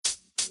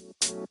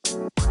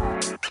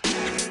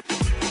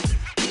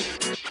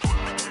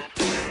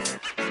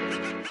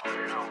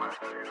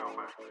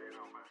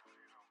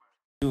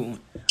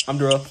I'm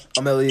Darrell.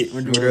 I'm Elliot.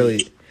 We're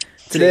Elliot.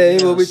 Today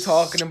we'll be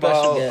talking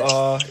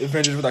about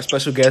Avengers with our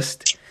special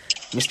guest,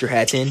 Mr.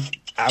 Hatton.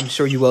 I'm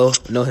sure you will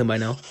know him by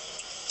now.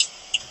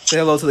 Say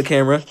hello to the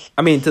camera.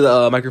 I mean, to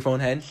the microphone,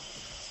 Hatton.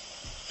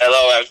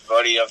 Hello,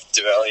 everybody. I'm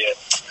Elliot.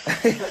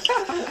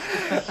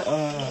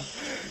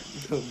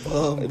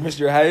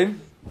 Mr.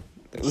 Hatton,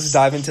 let's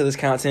dive into this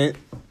content.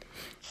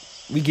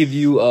 We give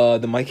you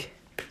the mic.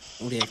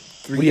 What do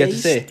you have to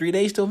say? 3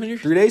 days till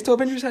Avengers? 3 days to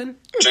Avengers, Hatton?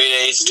 3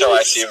 days till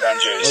I see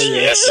Avengers.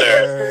 Yes,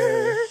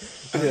 sir.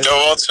 The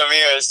world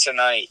premiere is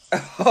tonight.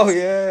 Oh,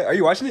 yeah. Are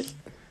you watching it?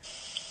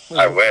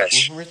 I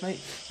wish. World premiere tonight?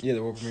 Yeah,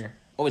 the world premiere.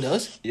 Oh, it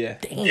does? Yeah.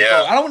 Damn. Yeah.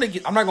 Bro, I don't want to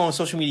get. I'm not going on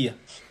social media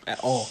at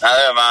all.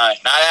 Neither am I.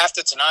 Not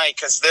after tonight,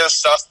 because there's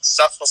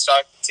stuff will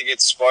start to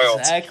get spoiled.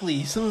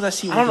 Exactly. As soon as I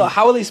see, I don't know.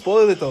 How will they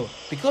spoil it, though?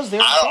 because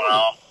they're. I don't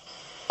know.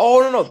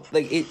 Oh, no.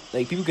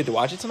 Like people get to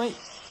watch it tonight?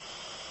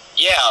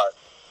 Yeah,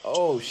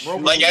 Oh,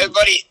 shit. like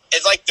everybody,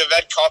 it's like the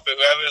red carpet.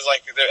 Whoever is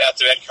like at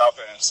the red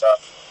carpet and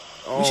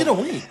stuff. Oh. We should have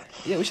won.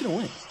 Yeah, we should have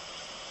won.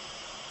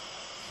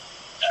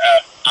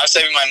 I'm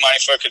saving my money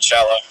for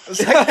Coachella.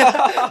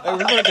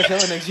 We're going to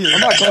Coachella next year. I'm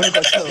not going to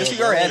Coachella. Yes,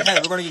 you are.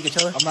 We're going to get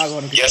Coachella. I'm not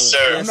going to Coachella. Yes,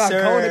 sir. I'm not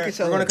going to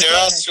Coachella. We're going to They're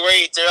all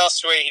sweet. They're all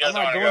sweet. He doesn't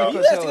I'm not want to going go. to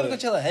You guys to go to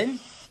Coachella, Hen?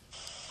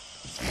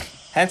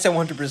 Han said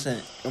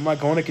 100%. I'm not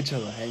going to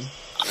Coachella, hey?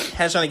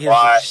 Han's trying to get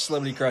Why? a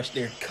celebrity crush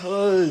there.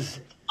 Cause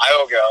I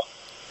will go.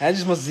 I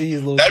just must see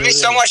his little. That'd be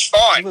so much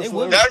fun. It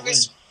would. That'd be.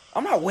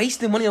 I'm not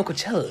wasting money on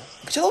Coachella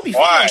Coachella will be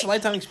Why? fun. It's a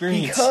lifetime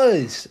experience.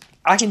 because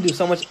I can do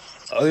so much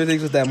other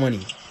things with that money.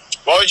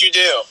 What would you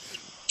do?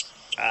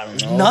 I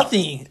don't know.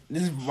 Nothing.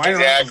 This is right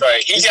around. Exactly.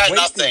 He's It's got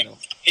wasted, nothing. though.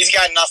 He's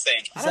got nothing. I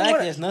don't Exactly.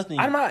 wanna- It's nothing.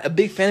 I'm not a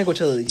big fan of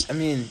Coachella. I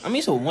mean,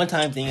 it's a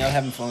one-time thing. I was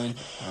having fun.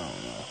 I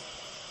don't know.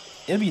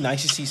 It'd be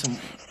nice to see some.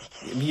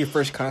 Be your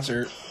first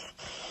concert.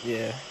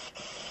 Yeah,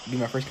 be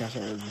my first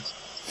concert ever.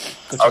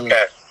 Coachella.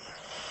 Okay.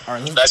 All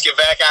right. Let's get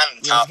back on the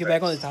Let's topic. get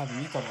back on the topic.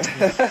 You talk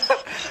about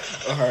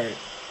it. All right.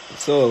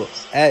 So,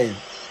 Atten,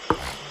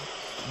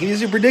 give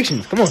us your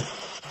predictions. Come on,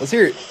 let's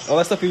hear it. All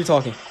that stuff you were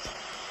talking.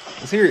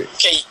 Let's hear it.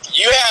 Okay,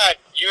 you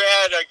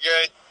had a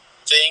good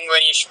thing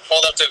when you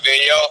pulled up the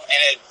video and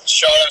it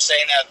showed him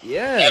saying that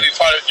Yeah. every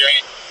part of the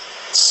dream.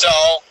 So,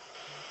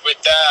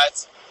 with that,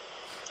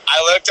 I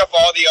looked up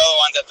all the other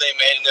ones that they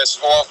made, and there's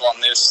 4 of them.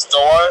 There's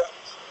Thor,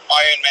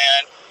 Iron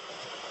Man,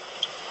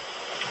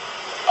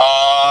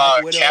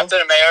 Widow. Captain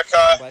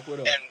America, Black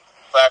Widow. and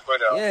Black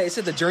Widow. Yeah, it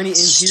said the journey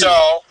ends here.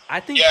 So, I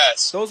think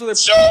yes. those are the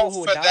So, people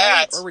who for died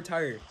that- or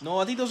retired. No,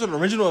 I think those are the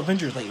original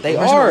Avengers. Like They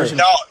original, are.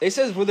 original. no, It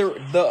says whether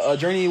the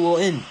journey will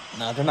end.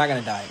 No, they're not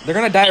gonna die. They're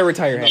gonna die or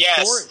retire. Hank.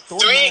 yes.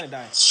 Thor's three not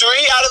gonna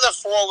die. out of the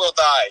 4 will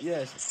die.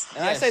 Yes.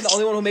 And Yes. I say the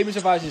only one who maybe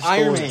survives is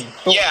Iron Thor. Man.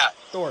 Thor. Yeah.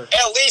 Thor.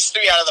 At least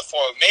 3 out of the 4.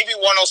 Maybe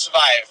 1 will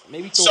survive.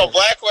 Maybe Thor. So,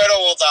 Black Widow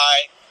will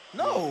die.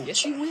 No. Yes,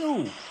 she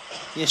will.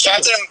 Yeah,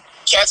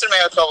 Captain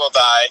America will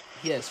die.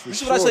 Yes, for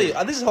This is sure. what I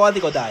say. This is how I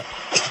think I'll die.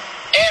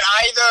 And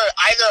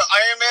either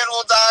Iron Man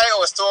will die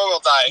or Thor will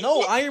die.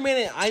 No, Iron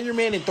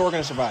Man and Thor are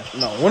gonna survive.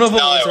 No, one of them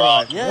No, will they survive.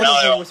 won't. Yeah. One No, of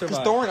they them will won't. survive.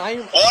 Because Thor and Iron.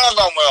 One of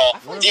them will.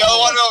 One The of other them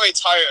one will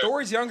retire.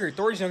 Thor's younger.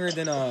 Thor's younger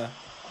than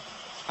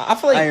I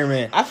feel like Iron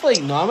Man. I feel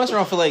like no. I'm messing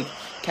around. I feel like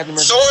Captain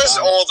America. Thor's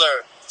died.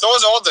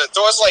 older.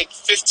 Thor's like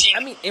 15. I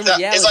mean, in He's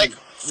reality, like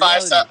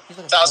 5,000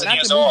 not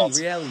years the movie. old.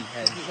 Reality,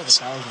 He's like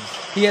 1,000.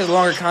 he has a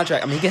longer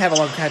contract. I mean, he can have a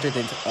longer contract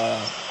than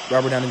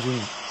Robert Downey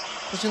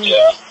Jr.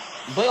 Yeah,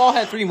 They all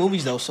had 3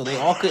 movies though, so they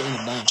all couldn't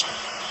have done.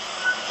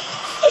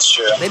 that's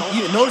true.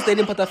 You notice they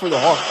didn't put that for the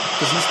Hulk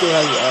because he still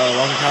has a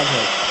longer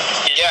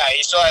contract. Yeah,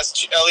 he still has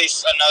at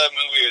least another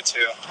movie or 2.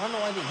 I don't know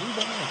why they do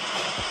that.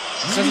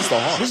 Because it's the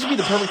Hulk. This would be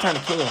the perfect time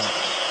to kill him.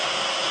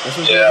 That's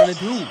what Yeah. they're gonna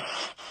do.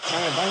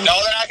 No,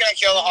 they're not gonna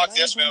kill the Hulk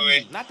this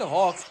movie. Not the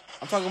Hulk.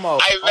 I'm talking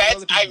about. I all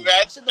the other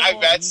read people. something. Oh,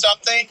 that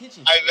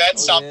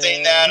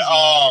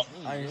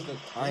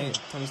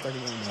Tony Stark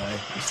is gonna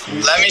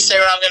die. let me say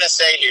what I'm gonna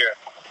say here.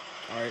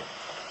 All right.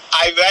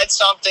 I read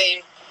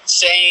something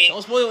saying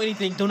Don't spoil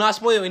anything. Do not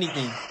spoil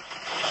anything.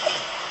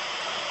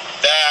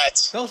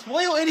 that Don't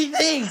spoil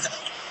anything.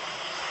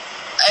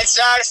 it's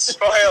not a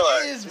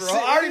spoiler. It is, bro.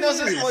 I already know it's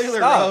a spoiler,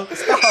 Stop. bro.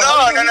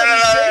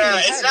 No.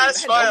 It's not a Don't be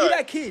spoiler.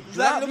 that kid. Do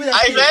Stop. not be I that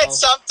I kid, read bro.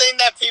 something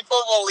that people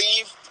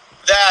believe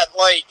that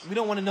like We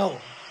don't want to know.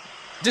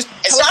 Just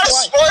it's tell not a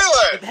us why.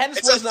 spoiler. If it hadn't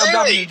It's a spoiled, I'm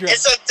dropping theory. your dress.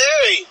 It's a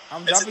theory.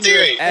 I'm It's a dropping your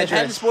theory. If had the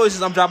address.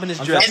 spoilers, I'm dropping this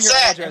I'm dress. dropping It's your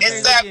that. address.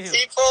 It's that Everyone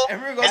people.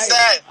 Everyone It's go-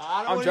 that.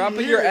 I'm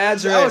dropping your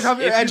address. drop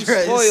your If you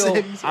address. spoil,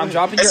 I'm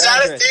dropping your It's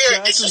not a address.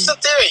 theory. It's just a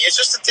theory. It's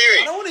just a I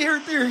theory. don't want to hear a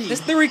theory. This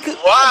theory could.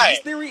 Why?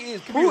 This theory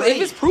is be proven. right.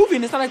 If it's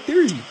proven, it's not a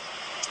theory.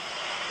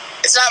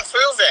 It's not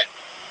proven.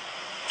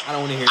 I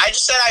don't want to hear. I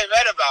just said I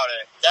read about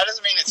it. That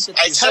doesn't mean it's Tell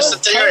just a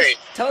us- theory.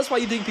 Tell us why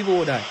you think people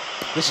will die.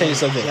 Let's change the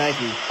subject.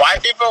 Exactly. Why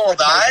people will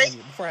die?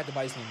 Before I have to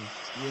buy something.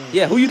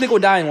 Yeah, who you think will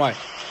die and why?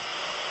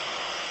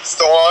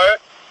 Thor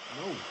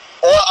No.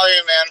 or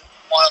Iron Man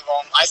one of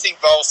them. I think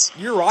both.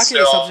 Your Rocket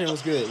still. assumption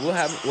was good. What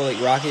happened? Well, like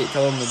Rocket,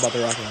 tell them about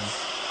the Rocket one.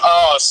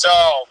 Oh, so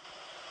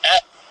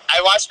I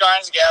watched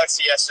Guardians of the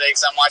Galaxy yesterday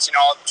because I'm watching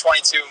all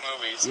 22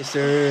 movies. Yes,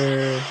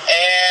 sir.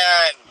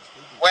 And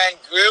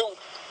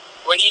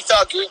when he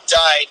thought Groot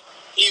died,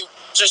 he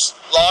just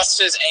lost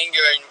his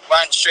anger and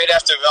went straight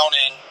after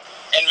Ronan.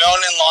 And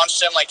Ronan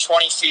launched him like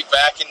 20 feet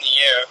back in the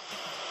air.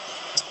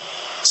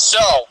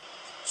 So,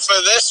 for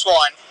this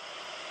one,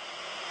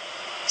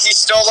 he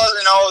still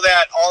doesn't know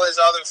that all his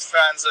other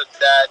friends are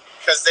dead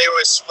because they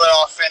were split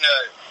off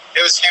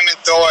it was him and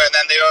Thor, and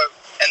then they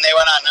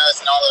went on Earth,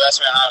 and all the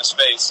rest went out of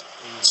space.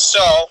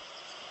 So,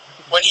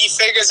 when he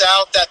figures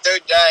out that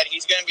they're dead,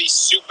 he's going to be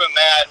super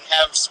mad and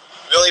have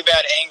really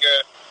bad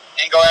anger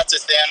and go after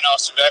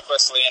Thanos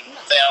recklessly, and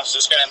Thanos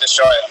is going to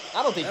destroy him.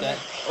 I don't think that.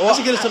 That's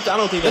a good assumption. I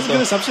don't think that's a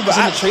good assumption, but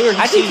in the trailer,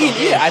 I think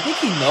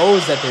he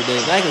knows that they're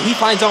dead. Exactly. He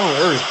finds out on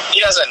Earth. He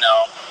doesn't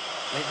know.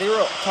 Like they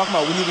were talking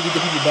about, we need to get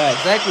the people back.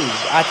 Exactly.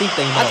 I think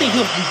they know. I think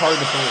he'll be part of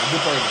the plan.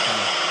 He'll part of the plan.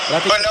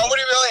 But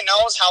nobody really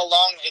knows how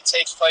long it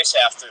takes place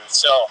after.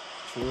 So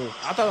true.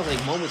 I thought it was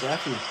like moments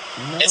after.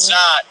 No, it's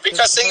not,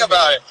 because think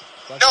about it.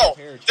 No,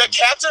 the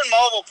Captain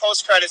Marvel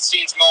post-credit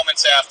scene's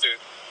moments after.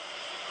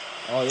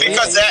 Oh, yeah.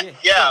 Because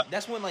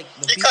that's when like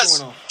the because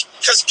went off.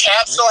 Because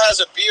Cap still has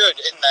a beard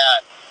in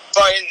that,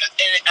 but in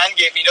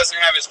Endgame he doesn't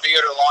have his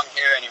beard or long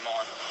hair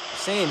anymore.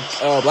 Same.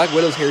 Black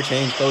Widow's hair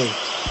changed color.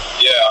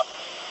 Yeah.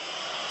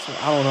 So,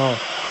 I don't know.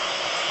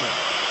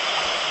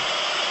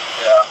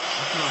 Yeah.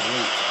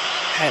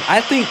 And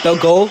I think they'll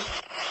go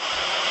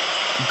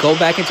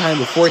back in time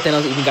before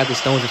Thanos even got the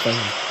stones in front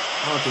of him.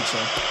 I don't think so.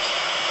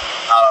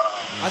 I don't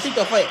know. I think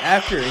they'll fight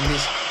after,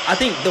 I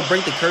think they'll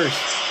break the curse.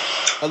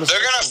 They're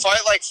gonna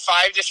fight like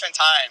 5 different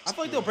times. I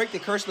feel like they'll break the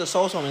curse of the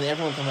Soul Stone and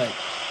everyone come back.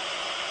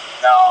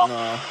 No.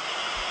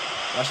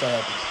 That's what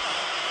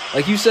happens.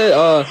 Like you said,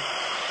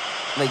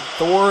 like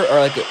Thor or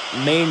like a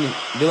main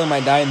villain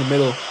might die in the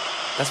middle.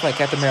 That's why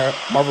Captain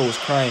Marvel was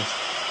crying,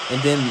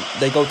 and then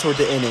they go toward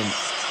the end and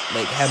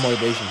like have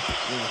motivation.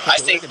 I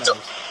think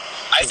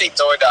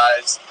Thor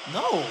dies.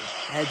 No,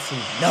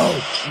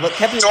 no. But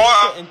Captain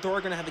America and Thor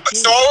are gonna have a kid.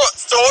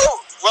 Thor.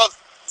 Well,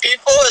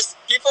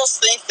 people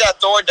think that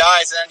Thor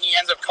dies and then he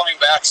ends up coming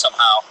back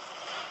somehow.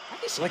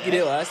 Like he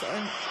did last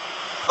time.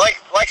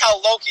 Like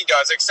how Loki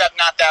does, except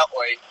not that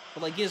way.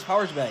 But like get his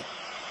powers back.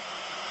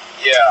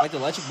 Yeah. Like the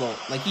electric bolt.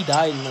 Like he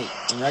died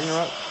in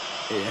Ragnarok.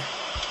 Yeah.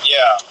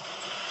 Yeah.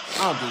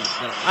 I don't think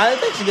that. I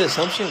think it's a good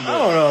assumption. But I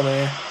don't know,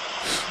 man.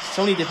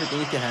 So many different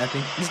things can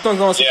happen. This don't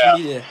go on social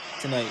media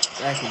tonight.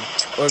 Exactly.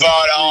 But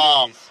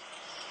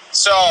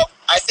so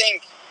I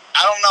think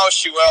I don't know if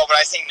she will, but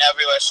I think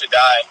Nebula should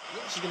die.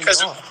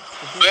 Because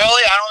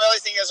really, I don't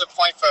really think there's a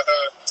point for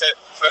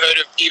her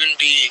to even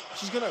be.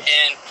 She's gonna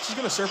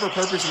serve her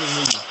purpose in the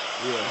movie.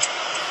 Yeah.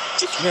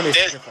 She's gonna be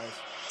sacrificed.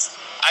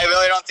 I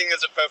really don't think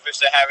there's a purpose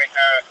to having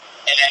her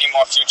in any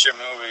more future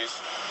movies.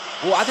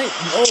 Well, I think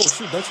don't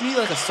you need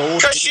like a soul?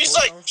 Because she's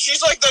like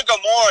the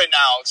Gamora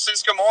now.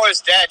 Since Gamora's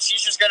dead,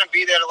 she's just gonna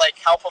be there to like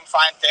help him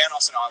find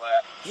Thanos and all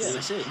that. Yeah,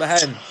 that's it. But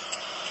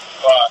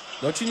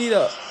don't you need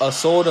a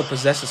soul to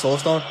possess the Soul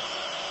Stone?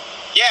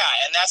 Yeah,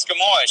 and that's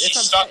Gamora. She's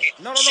stuck.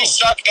 She's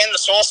stuck in the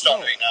Soul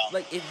Stone right now.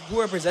 Like if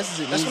whoever possesses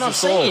it, that's needs what I'm the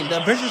soul. saying.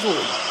 The Avengers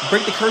will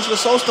break the curse of the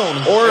Soul Stone,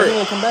 and or everyone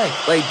will come back.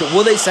 Like,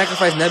 will they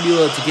sacrifice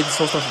Nebula to get the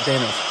Soul Stone from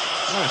Thanos?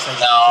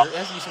 No. It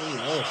has to be somebody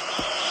else.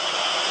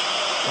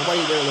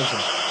 Nobody there lives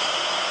him.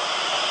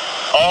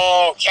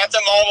 Oh,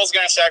 Captain Marvel's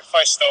gonna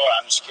sacrifice Thor.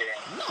 I'm just kidding.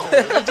 No,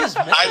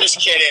 I'm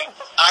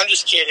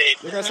just kidding.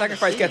 They're gonna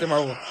sacrifice Captain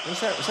Marvel.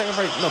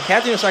 No,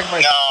 Captain will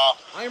sacrifice. No.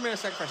 Iron Man will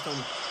sacrifice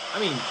Tony. I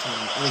mean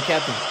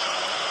Captain.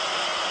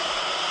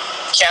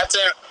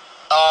 Captain.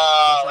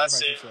 Let's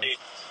see. Himself.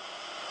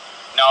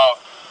 No.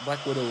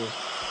 Black Widow will.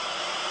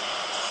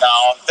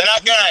 No, they're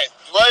not gonna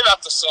worry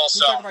about the Soul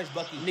Stone. Sacrifice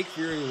Bucky. Nick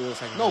Fury will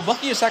sacrifice. No,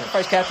 Bucky will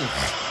sacrifice Captain.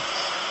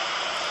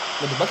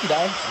 But did Bucky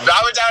die?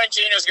 Robert Downey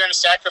Jr. is gonna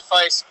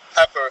sacrifice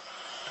Pepper.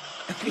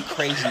 That'd be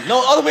crazy.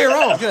 No, other way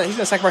around. He's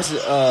gonna sacrifice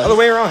his, other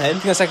way around, Head.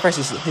 He's gonna sacrifice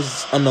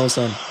his unknown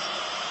son.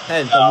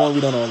 Head. The one we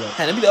don't know about.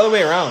 Head, it'd be the other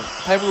way around.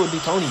 Pepper would be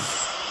Tony.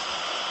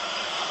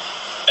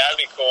 That'd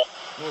be cool.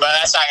 But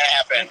that's not gonna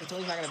happen. Yeah,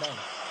 Tony's not gonna die.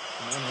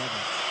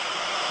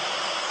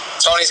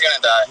 Tony's gonna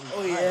die.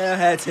 Oh yeah,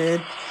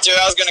 Hatton. Dude,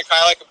 I was gonna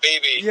cry like a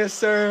baby. Yes,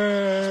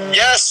 sir.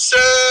 Yes, sir.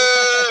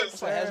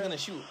 That's why Head's gonna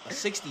shoot a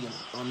 60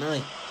 on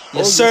 9.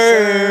 Yes,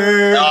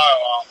 sir. No, I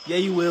won't. Yeah,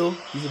 you will.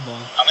 He's a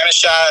bomb. I'm gonna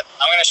shoot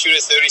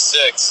a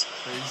 36.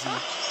 Crazy.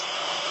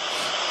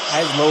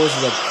 As low as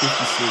like 56.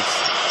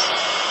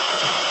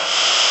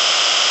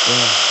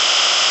 Damn.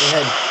 Go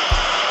ahead.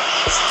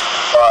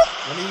 What?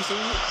 When are you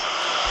seeing it?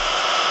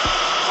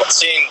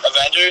 Seeing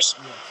Avengers?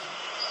 Yeah.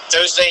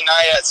 Thursday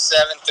night at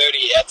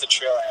 7:30 at the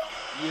Trillium.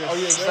 Yes, Oh,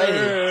 you're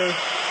excited?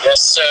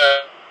 Yes,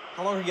 sir.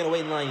 How long are you gonna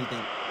wait in line, you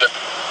think?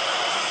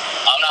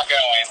 I'm not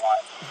gonna wait in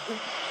line.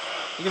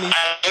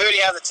 I already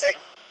have the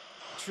ticket.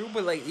 True,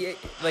 but like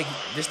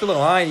there's still a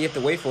line you have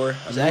to wait for.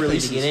 Exactly,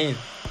 to get in.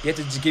 You have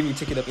to just give your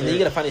ticket up there. And then you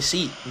gotta find a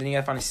seat. And then you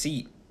gotta find a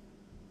seat.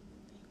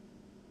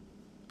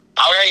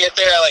 I'm gonna get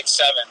there at like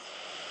 7.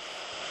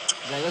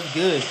 Like, that's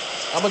good.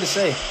 I'm about to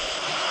say.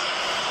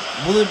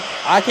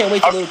 I can't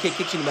wait till little kid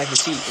kicks you in the back of the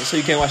seat so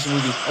you can't watch the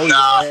movie. Oh,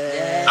 no.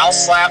 Yeah. I'll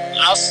slap.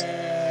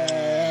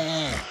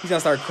 He's gonna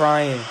start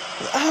crying.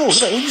 Oh,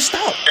 will you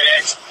stop?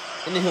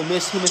 And then he'll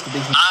miss the big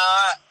thing.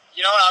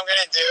 You know what I'm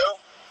gonna do?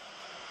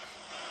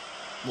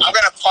 What? I'm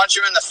gonna punch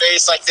him in the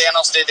face like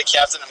Thanos did to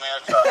Captain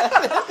America.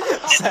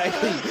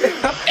 Exactly.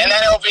 And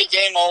then it'll be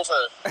game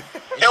over.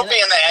 He'll be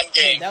in the end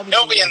game.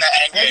 He'll be in the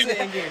end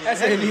game. That's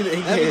gonna be the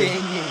end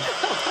game.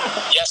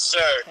 Yes,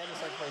 sir.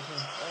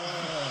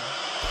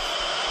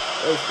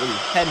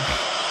 Ken,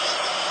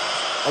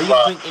 are you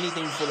gonna drink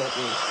anything for that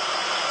thing?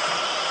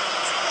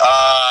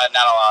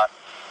 Not a lot.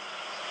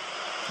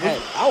 Okay,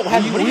 I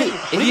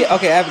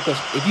have a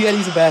question. If you had to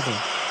use a bathroom,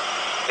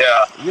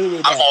 yeah, really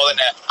I'm holding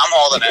it. I'm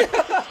holding it. No,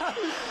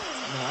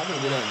 I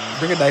can't do that, man.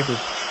 Bring a diaper.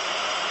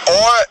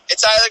 Or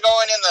it's either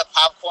going in the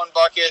popcorn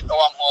bucket or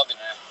I'm holding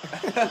it.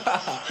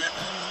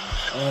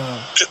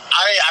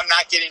 I'm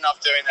not getting up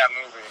during that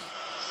movie.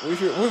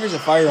 What if there's a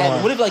fire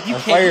alarm? What if like you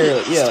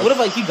can't? Yeah. What if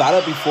like you got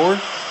up before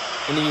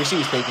and then your seat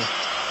was taken?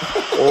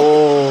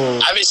 Oh.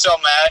 I'd be so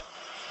mad.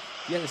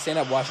 You have to stand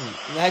up watching it.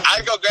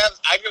 I'd go grab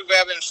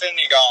an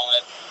Infinity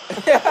Gauntlet.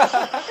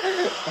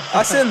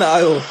 I'll sit in the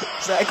aisle.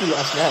 Exactly,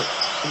 watch that.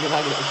 And then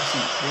I get an empty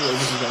seat. Maybe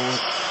this is that one.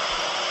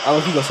 I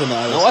don't think I'll sit in the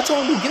aisle. No, I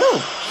told him to get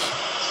up.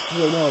 You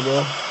don't know,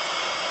 bro.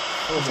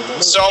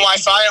 So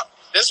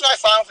this is my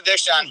final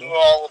prediction on who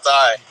all will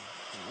die.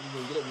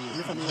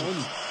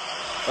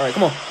 Alright,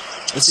 come on.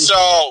 Let's see.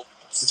 So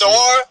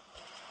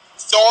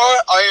Thor,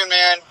 Iron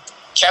Man,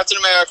 Captain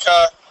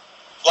America,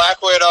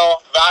 Black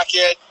Widow,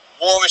 Rocket,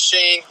 War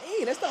Machine.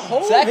 Hey, that's the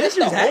whole Avengers.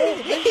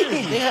 Avengers.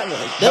 They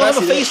don't have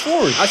a phase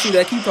forward. I see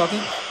that. Keep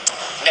talking.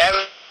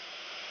 Never.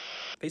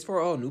 Phase 4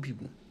 are all new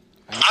people.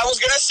 I was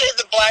gonna say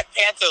the Black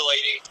Panther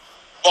lady,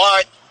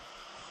 but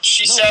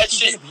she said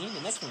she's gonna be in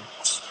the next one.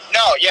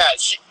 No, yeah,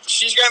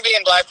 she's gonna be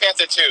in Black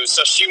Panther too,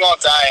 so she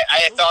won't die. I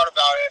had thought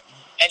about it,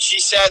 and she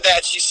said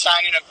that she's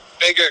signing a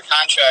bigger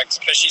contract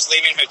because she's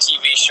leaving her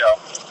TV show.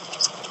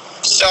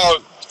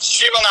 So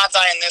she will not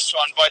die in this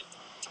one, but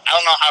I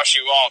don't know how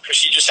she won't because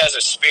she just has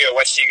a spear.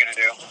 What's she gonna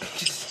do?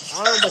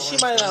 I don't know, but she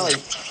might not like.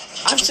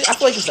 I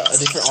feel like it's a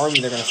different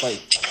army they're gonna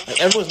fight. Like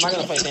everyone's not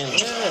gonna fight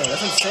Thanos. Yeah,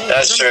 that's what I'm saying.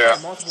 That's true.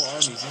 Multiple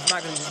armies. It's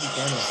not gonna just be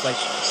Thanos. Like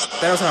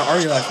Thanos on an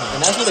army life, and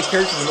that's where the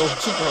characters and those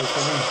superheroes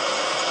come in.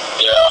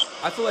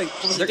 Yeah. I feel like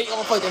they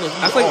all fight Thanos.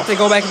 I feel like if they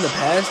go back in the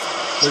past,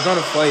 they're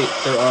gonna fight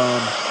their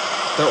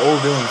old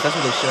villains. That's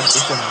what they should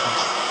happen.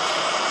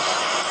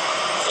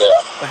 Yeah.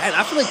 But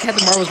I feel like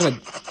Captain Marvel's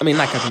gonna. I mean,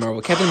 not Captain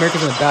Marvel. Captain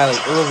America's gonna die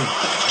like early.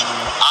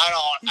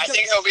 I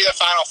think he'll be the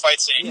final fight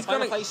scene. He's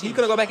gonna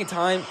go back in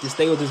time to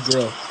stay with this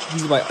girl.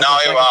 He's like, no,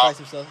 he won't.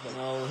 Himself,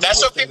 no,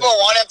 that's what people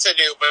want him to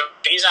do, but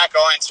he's not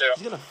going to.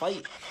 He's gonna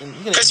fight,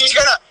 because he's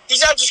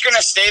not just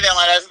gonna stay there and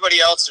let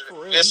everybody else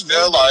miss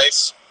their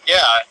lives.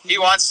 Yeah, he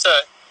wants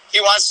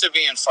to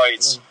be in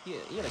fights. He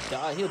gonna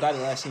die. He'll die the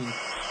last scene.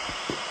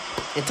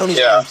 In Tony's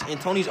arms. In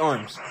Tony's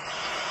arms.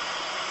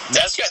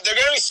 They're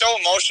gonna be so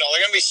emotional.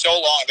 They're gonna be so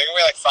long. They're gonna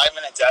be like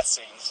 5-minute death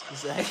scenes.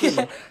 Exactly.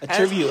 A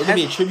tribute. It's gonna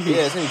be a tribute.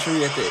 Yeah, it's gonna be a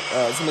tribute at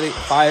the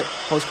 5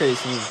 post-credit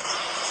scenes.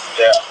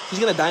 Yeah. He's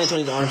gonna die in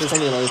Tony's arms.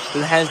 Tony alive.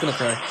 His hand's gonna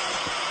cry.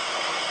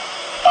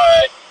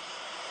 Alright.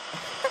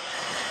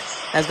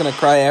 Hand's gonna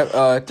cry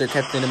after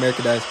Captain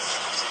America dies.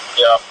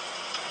 Yeah.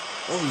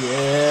 Oh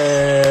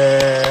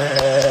yeah.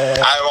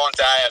 I won't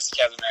die after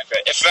Captain America.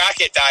 If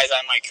Rocket dies,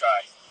 I might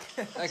cry.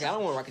 Okay, I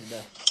don't want Rocket to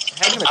die.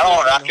 I don't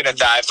want Rocket to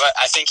die, but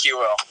I think he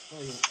will. Oh,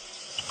 yeah.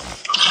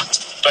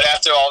 But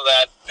after all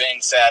that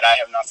being said, I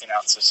have nothing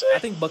else to say. I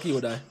think Bucky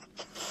will die.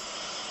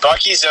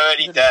 Bucky's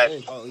already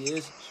dead. Oh, he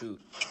is? Shoot.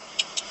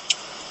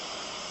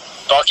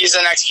 Bucky's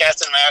the next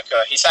Captain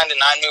America. He signed a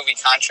 9-movie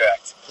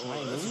contract.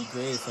 Oh, that's a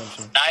great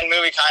assumption.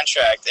 9-movie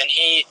contract, and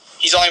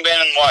he's only been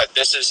in what?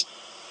 This is,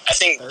 I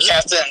think,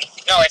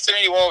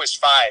 Infinity War was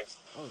 5.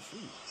 Oh,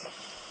 shoot.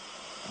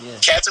 Yeah.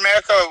 Captain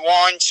America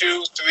 1,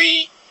 2,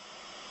 3.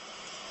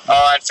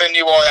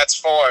 Infinity War, that's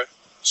 4.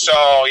 So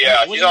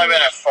yeah, he's only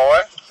been at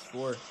 4.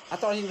 4. I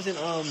thought he was in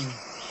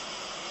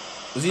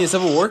Was he in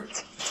Civil War?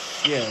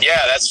 Yeah.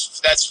 Yeah,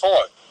 that's 4.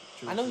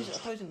 I know I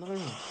thought he was in another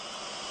one.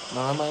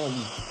 No, I might not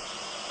be.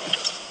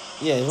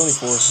 Yeah, he's only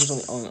 4. He's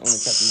only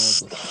Captain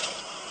America.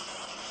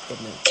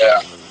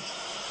 Yeah.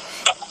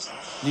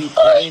 Do you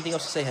have anything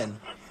else to say, Hen?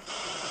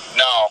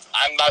 No,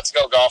 I'm about to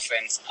go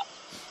golfing.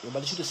 You're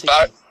about to shoot a 60.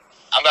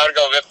 I'm about to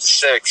go rip the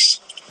 6.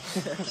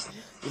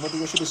 You're about to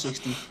go shoot a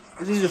 60.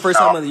 This is the first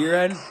time of the year,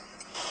 Ed?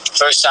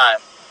 First time.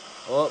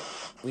 Well,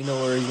 we know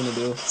what he's gonna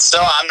do. So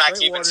I'm not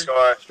keeping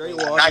score. Straight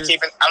water.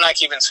 I'm not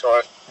keeping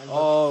score.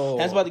 Oh,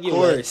 Hen's about to get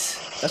wet.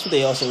 That's what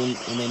they also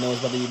when they know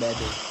it's about to be a bad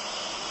day.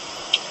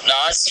 No,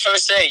 it's the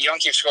first day. You don't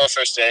keep score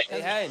first day.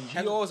 Hey, Hen,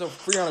 you owe us a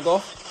free round of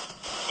golf?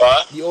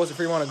 What? You owe us a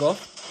free round of golf?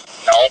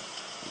 No.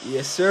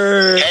 Yes,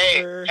 sir.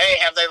 Hey,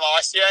 have they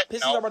lost yet?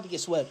 Pistons are about to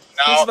get swept.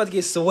 No. Pistons about to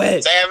get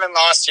swept. They haven't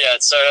lost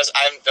yet, so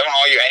I don't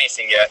owe you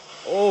anything yet.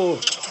 Oh,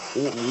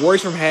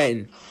 words from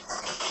Hatton.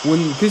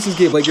 When Pistons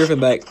get Blake Griffin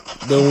back,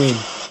 they'll win.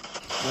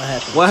 What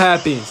happened? What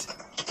happens?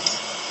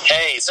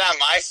 Hey, it's not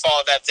my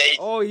fault that they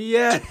Oh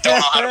yeah. don't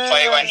know how to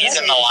play when he's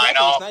in the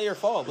lineup. It's not your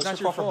fault. It's It's not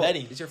your fault for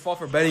betting. It's your fault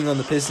for betting on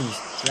the Pistons.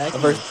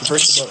 Exactly. The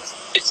first the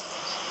Bucks.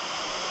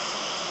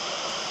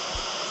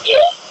 Yeah.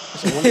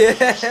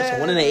 It's a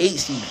 1 and an 8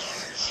 seed.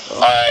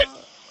 All right.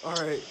 All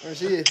right.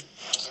 See you.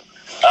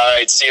 All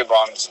right. See you,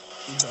 Bongs.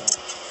 Peace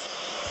out.